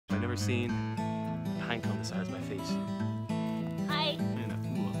ever seen a pine cone the size of my face. Hi. And a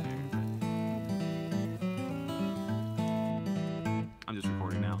pool up there. I'm just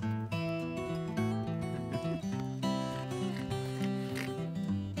recording now.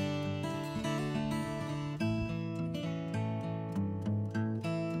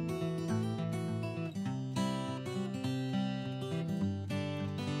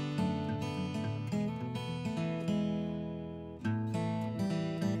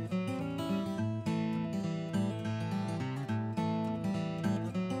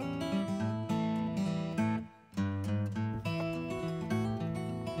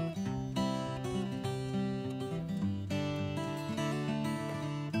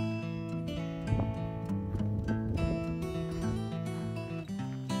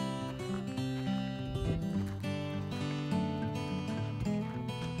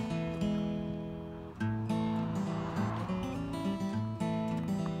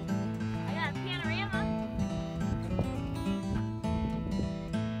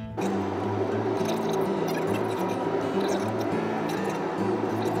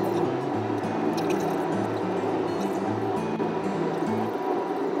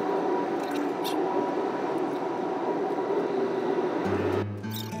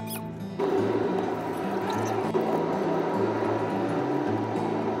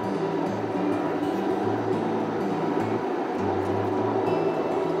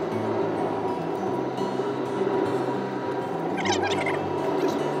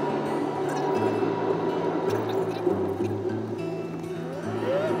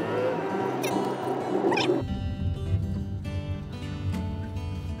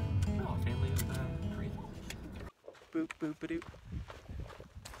 Boop, boop, ba-doop.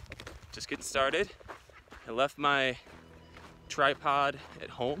 Just getting started. I left my tripod at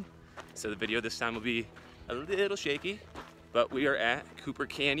home, so the video this time will be a little shaky, but we are at Cooper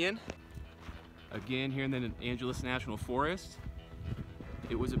Canyon. Again, here in the Angeles National Forest.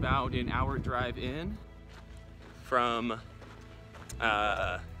 It was about an hour drive in from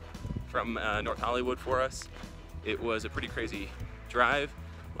North Hollywood for us. It was a pretty crazy drive.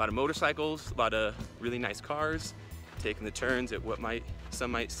 A lot of motorcycles, a lot of really nice cars, taking the turns at what some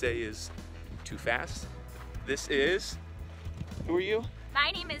might say is too fast. This is, who are you?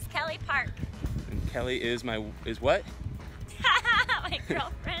 My name is Kelly Park. And Kelly is what? My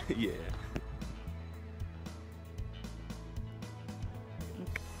girlfriend. Yeah.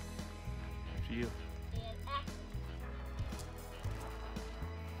 After you.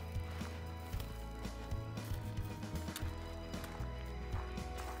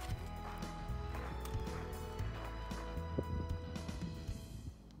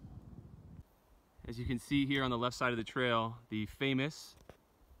 As you can see here on the left side of the trail, the famous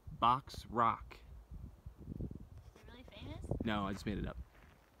Box Rock. Is it really famous? No, I just made it up.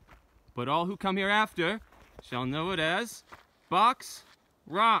 But all who come hereafter shall know it as Box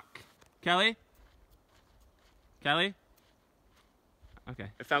Rock. Kelly? Kelly?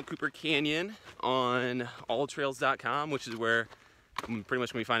 Okay. I found Cooper Canyon on alltrails.com, which is where I'm pretty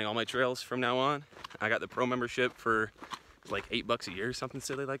much going to be finding all my trails from now on. I got the pro membership for like $8 a year or something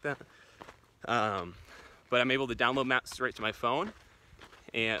silly like that. But I'm able to download maps right to my phone,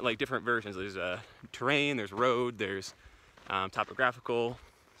 and like different versions. There's terrain, there's road, there's topographical,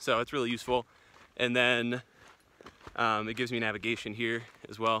 so it's really useful. And then it gives me navigation here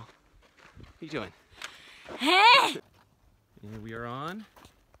as well. What are you doing? Hey! And we are on a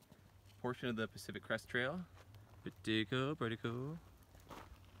portion of the Pacific Crest Trail. Pretty cool, pretty cool.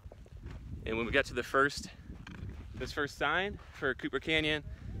 And when we got to this first sign for Cooper Canyon,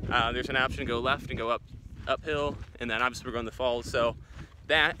 there's an option to go left and go uphill, and then obviously we're going to the falls, so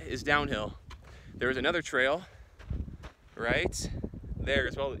that is downhill. There's another trail right there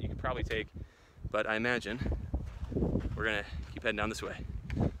as well that you could probably take, but I imagine we're gonna keep heading down this way.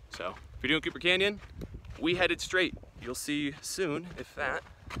 So if you're doing Cooper Canyon, we headed straight. You'll see soon if that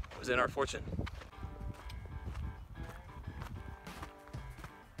was in our fortune.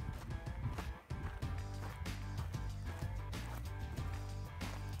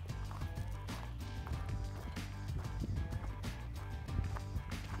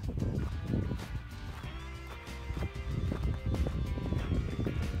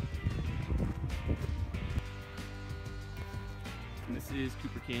 And this is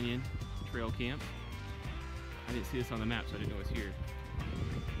Cooper Canyon Trail Camp. I didn't see this on the map, so I didn't know it was here.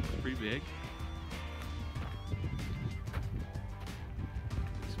 It's pretty big.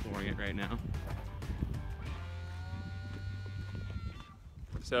 Exploring it right now.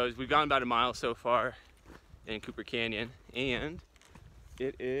 So we've gone about a mile so far in Cooper Canyon, and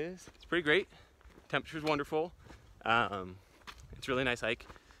it's pretty great. Temperature's wonderful. It's a really nice hike.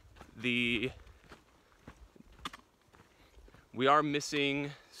 We are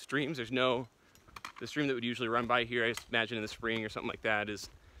missing streams. The stream that would usually run by here, I imagine in the spring or something like that, is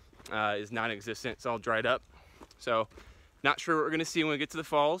non-existent. It's all dried up. So not sure what we're gonna see when we get to the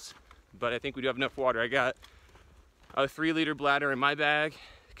falls, but I think we do have enough water. I got a 3-liter bladder in my bag.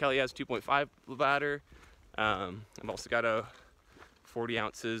 Kelly has 2.5 bladder. I've also got a 40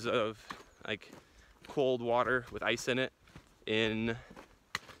 ounces of like cold water with ice in it in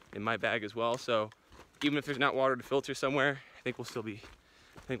my bag as well. So even if there's not water to filter somewhere, I think we'll still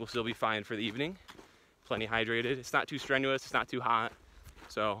be fine for the evening. Plenty hydrated. It's not too strenuous. It's not too hot.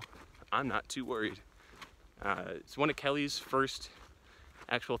 So I'm not too worried. It's one of Kelly's first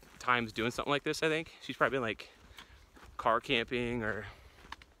actual times doing something like this, I think. She's probably been like car camping or,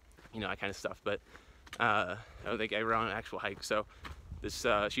 you know, that kind of stuff, but I don't think ever on an actual hike. So this,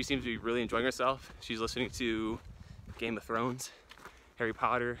 she seems to be really enjoying herself. She's listening to Game of Thrones, Harry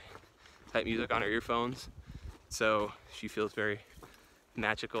Potter type music on her earphones. So she feels very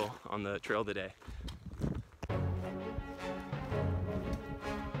magical on the trail today.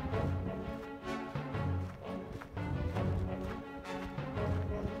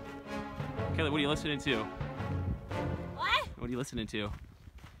 Kelly, what are you listening to? What? What are you listening to?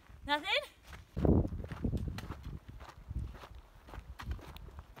 Nothing?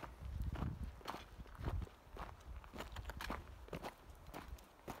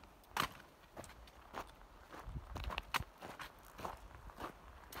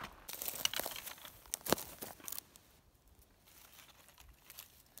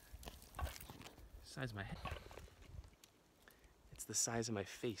 Size of my head. It's the size of my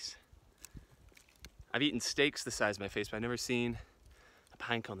face. I've eaten steaks the size of my face, but I've never seen a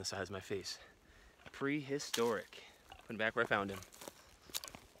pine cone the size of my face. Prehistoric. Put him back where I found him.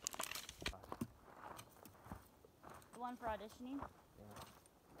 The one for auditioning?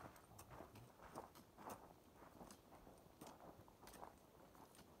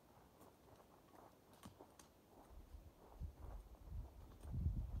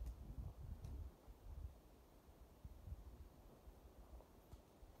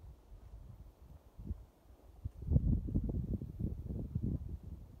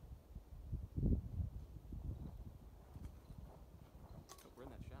 We're in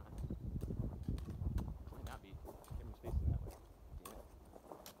that shot. Might not be. Camera's facing that way.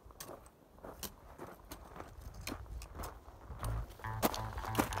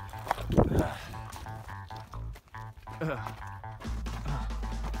 Damn it.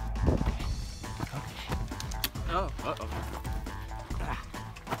 Oh, uh-oh.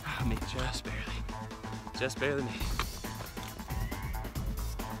 I made it just barely. Just barely made it.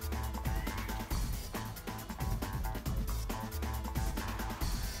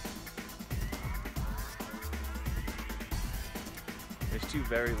 There's two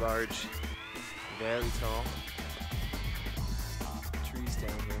very large, very tall trees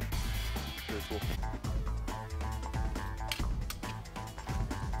down here. Really cool.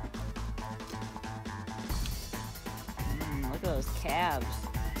 Look at those calves.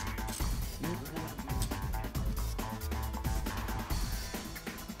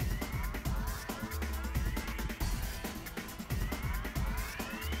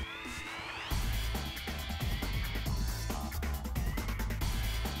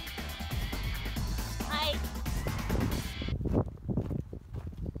 Hi.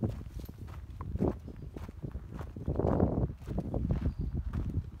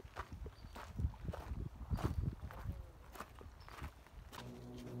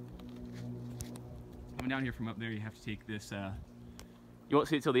 Coming down here from up there, you have to take this, you won't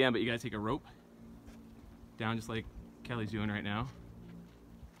see it till the end, but you gotta take a rope down just like Kelly's doing right now.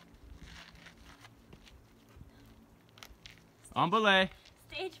 En belay.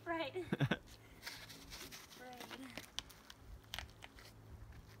 Stage fright.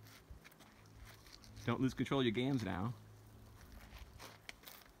 Don't lose control of your games now.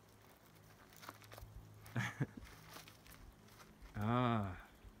 Ah,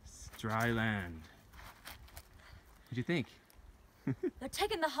 it's dry land. What'd you think? They're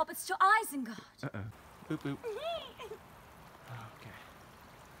taking the hobbits to Isengard. Uh-oh. Boop, boop. Okay.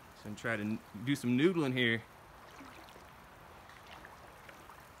 So I'm trying to do some noodling here.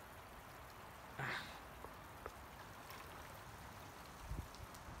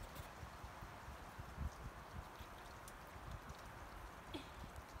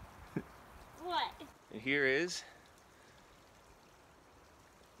 What? And here is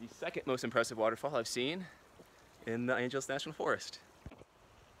the second most impressive waterfall I've seen in the Angeles National Forest.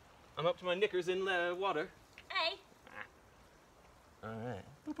 I'm up to my knickers in water. Hey. All right.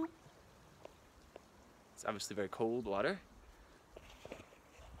 Boop, boop. It's obviously very cold water.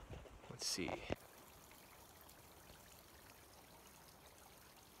 see.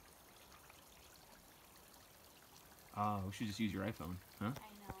 Oh, we should just use your iPhone, huh? I know.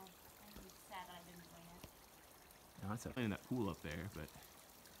 I'm sad that I didn't bring it. No, that's in that pool up there, but.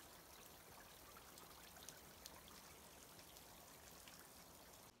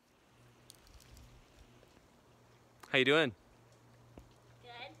 How you doing?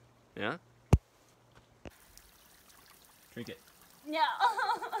 Good? Yeah? Drink it. No.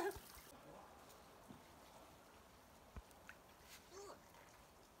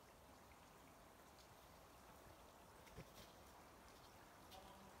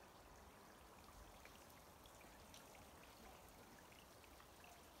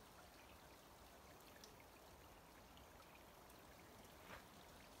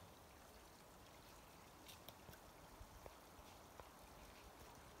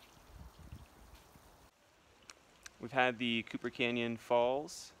 We've had the Cooper Canyon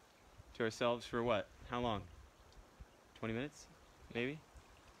Falls to ourselves for what? How long? 20 minutes? Maybe?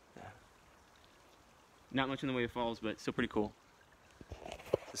 Yeah. Not much in the way of falls, but still pretty cool.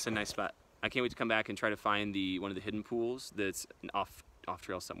 This is a nice spot. I can't wait to come back and try to find one of the hidden pools that's off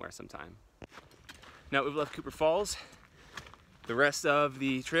trail somewhere sometime. Now we've left Cooper Falls. The rest of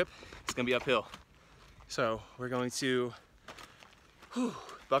the trip is gonna be uphill. So we're going to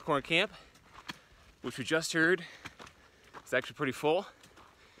Buckhorn Camp, which we just heard is actually pretty full.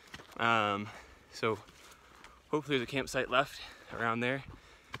 So hopefully there's a campsite left around there,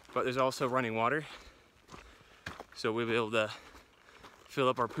 but there's also running water. So we'll be able to fill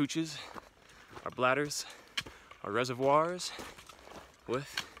up our pooches, our bladders, our reservoirs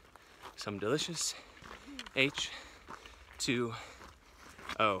with some delicious H2O.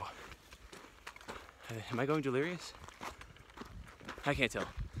 Am I going delirious? I can't tell.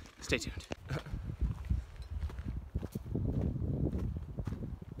 Stay tuned.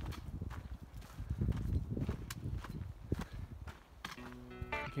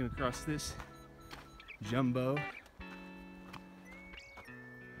 I came across this jumbo.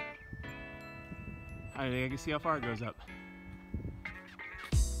 I think I can see how far it goes up.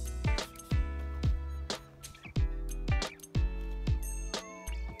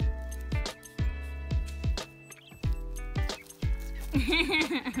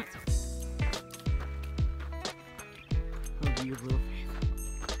 Oh, you little faith.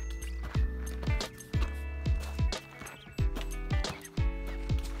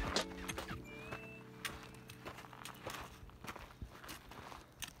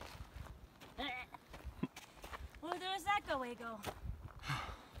 Well, there's that go.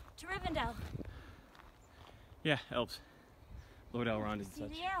 To Rivendell. Yeah, Elves. Lord Elrond and See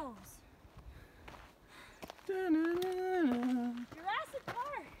such. the elves. Jurassic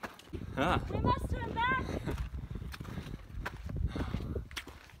Park. Ah, We must turn back.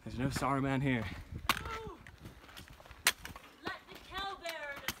 there's no Saruman here. Ooh. Let the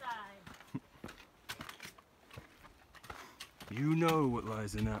Cowbearer decide. You know what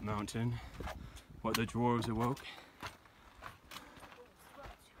lies in that mountain. What the dwarves awoke.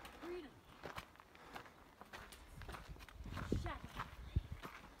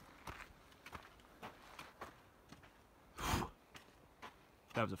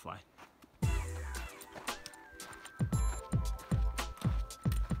 That was a fly.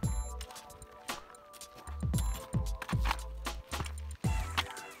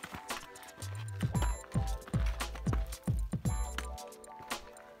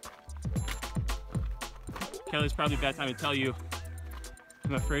 Kelly, it's probably a bad time to tell you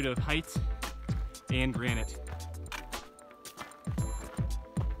I'm afraid of heights and granite.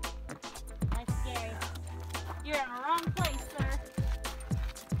 That's scary. You're in the wrong place, sir.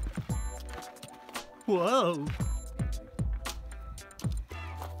 Whoa!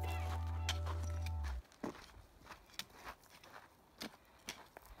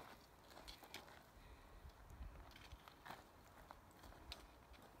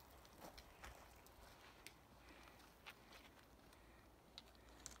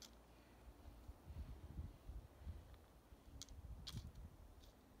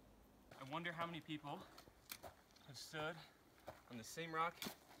 I wonder how many people have stood on the same rock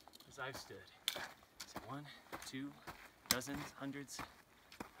as I've stood. Is it 1, 2, dozens, hundreds?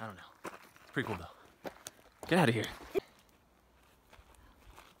 I don't know. It's pretty cool though. Get out of here.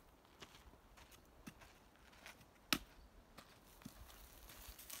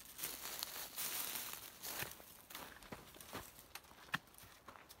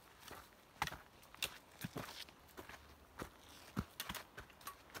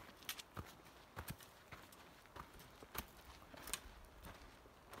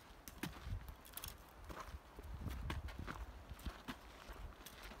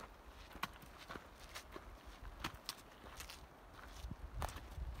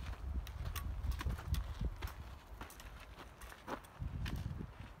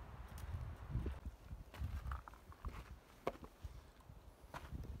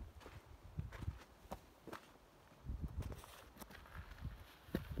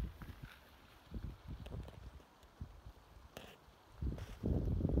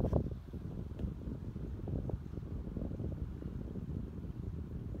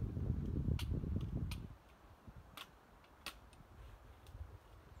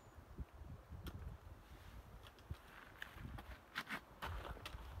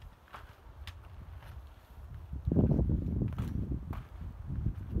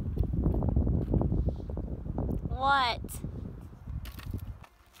 what?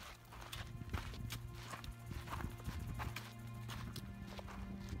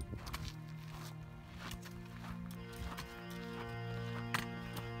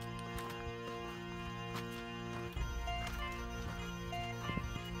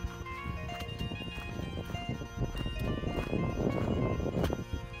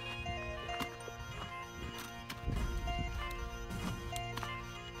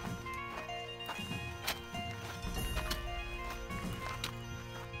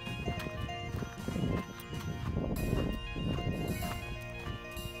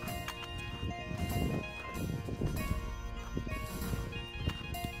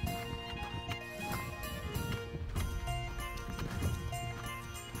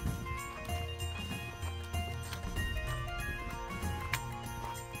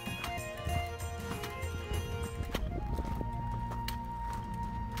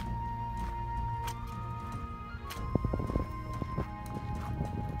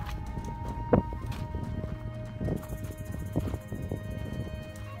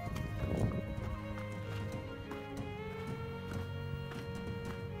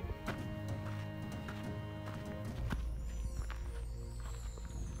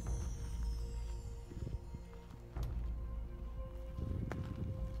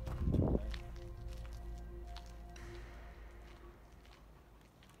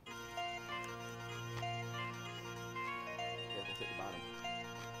 At the bottom.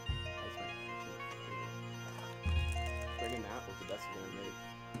 Bringing that was the best we're gonna make.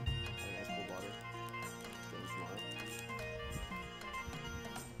 Having ice cold water. Getting smart.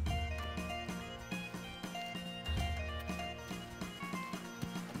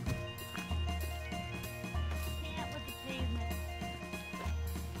 Can't with the pavement.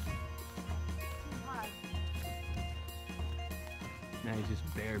 Too hard. Now he's just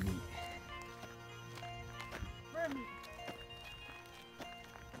bare meat. Vermi.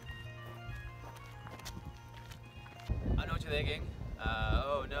 I know what you're thinking.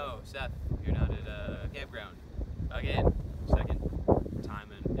 Oh no, Seth, you're not at a campground. Again, second time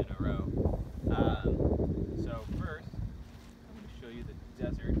in a row. So first, I'm going to show you the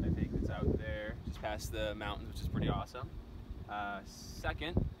desert, I think, that's out there, just past the mountains, which is pretty awesome.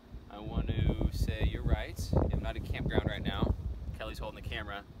 Second, I want to say you're right. I'm not at a campground right now. Kelly's holding the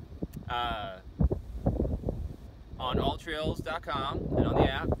camera. On alltrails.com and on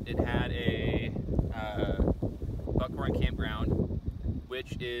the app, it had a Buckhorn campground,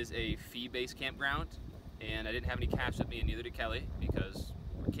 which is a fee-based campground, and I didn't have any cash with me, and neither did Kelly, because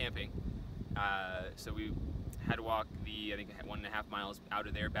we're camping. So we had to walk I think 1.5 miles out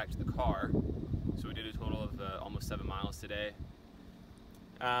of there back to the car. So we did a total of almost 7 miles today.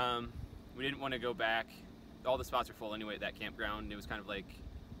 We didn't want to go back. All the spots are full anyway at that campground. It was kind of like,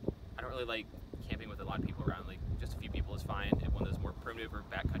 I don't really like camping with a lot of people around. Like, just a few people is fine at one of those more primitive or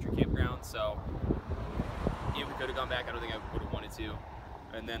backcountry campgrounds. So if we could have gone back, I don't think I would have wanted to.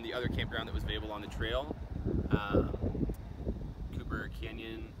 And then the other campground that was available on the trail, Cooper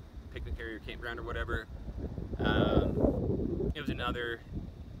Canyon Picnic Area Campground or whatever, it was another,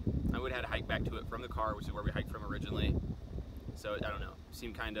 I would have had to hike back to it from the car, which is where we hiked from originally. So I don't know,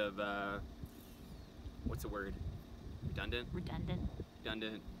 seemed kind of, what's the word? Redundant?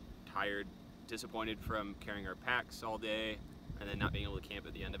 Redundant, tired, disappointed from carrying our packs all day and then not being able to camp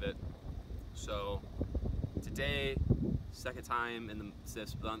at the end of it. So today, second time in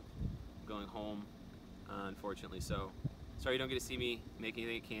this month, going home, unfortunately. So sorry you don't get to see me make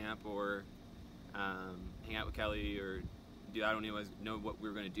anything at camp or hang out with Kelly or do, I don't even know what we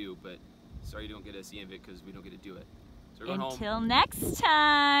were going to do, but sorry you don't get to see any of it because we don't get to do it. So we're going Until home. next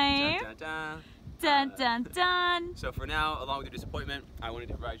time. Dun, dun, dun. Dun dun dun. So for now, along with your disappointment, I wanted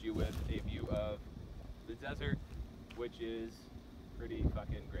to provide you with a view of the desert, which is pretty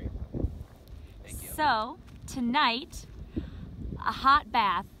fucking great. Thank you. So tonight, a hot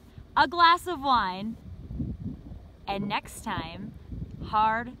bath, a glass of wine, and next time,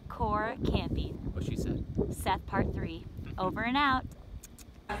 hardcore camping. What she said. Seth Part 3. Over and out.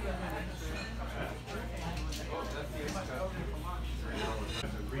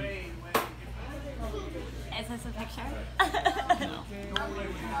 Is this a picture? No.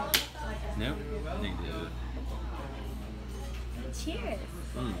 Nope. Negative. Cheers.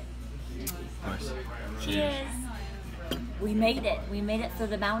 Of course. Cheers. We made it. We made it through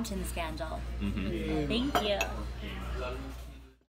the mountain scandal. Mm-hmm. Thank you.